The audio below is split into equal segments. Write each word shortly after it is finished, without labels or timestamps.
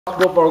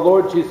Gospel of our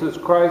Lord Jesus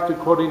Christ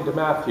according to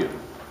Matthew.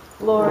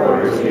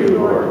 Glory to you,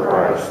 Lord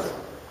Christ.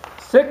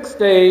 6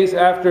 days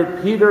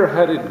after Peter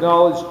had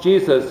acknowledged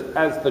Jesus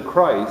as the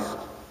Christ,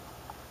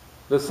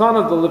 the Son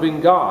of the living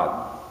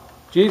God,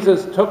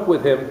 Jesus took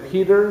with him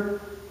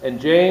Peter and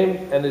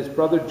James and his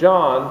brother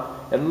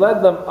John and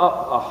led them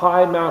up a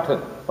high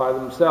mountain by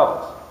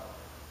themselves.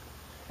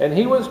 And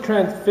he was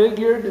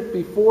transfigured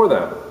before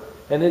them,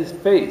 and his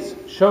face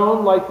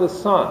shone like the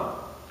sun,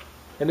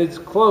 and his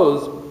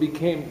clothes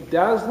became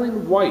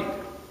dazzling white.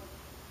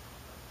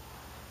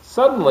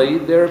 Suddenly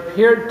there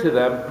appeared to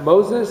them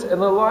Moses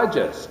and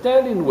Elijah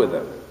standing with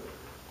him.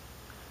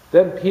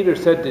 Then Peter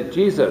said to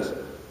Jesus,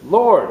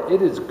 "Lord,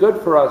 it is good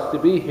for us to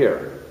be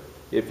here.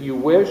 If you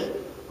wish,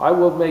 I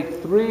will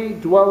make 3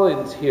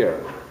 dwellings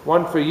here,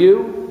 one for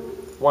you,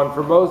 one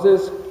for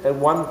Moses, and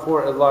one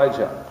for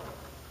Elijah."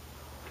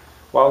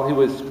 While he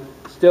was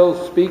still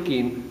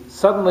speaking,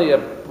 suddenly a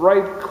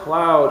bright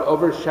cloud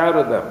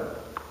overshadowed them.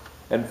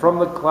 And from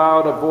the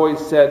cloud a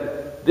voice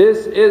said,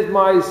 "This is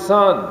my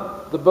Son,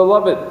 the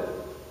Beloved.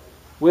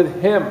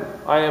 With him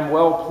I am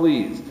well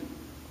pleased.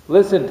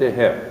 Listen to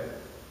him."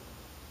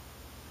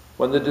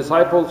 When the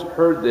disciples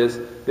heard this,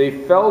 they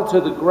fell to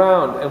the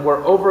ground and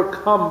were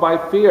overcome by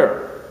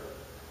fear.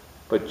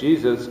 But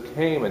Jesus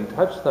came and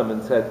touched them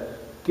and said,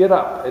 "Get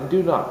up and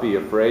do not be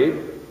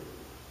afraid."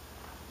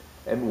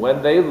 And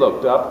when they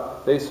looked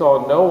up, they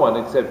saw no one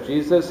except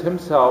Jesus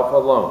himself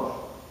alone.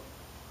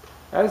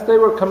 As they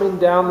were coming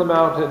down the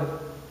mountain,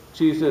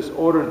 Jesus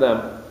ordered them,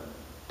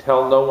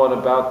 "Tell no one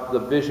about the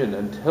vision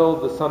until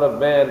the Son of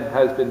Man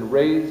has been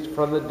raised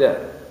from the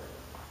dead."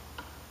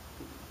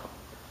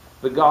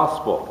 The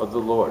Gospel of the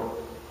Lord.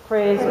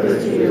 Praise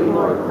be to you,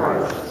 Lord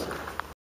Christ.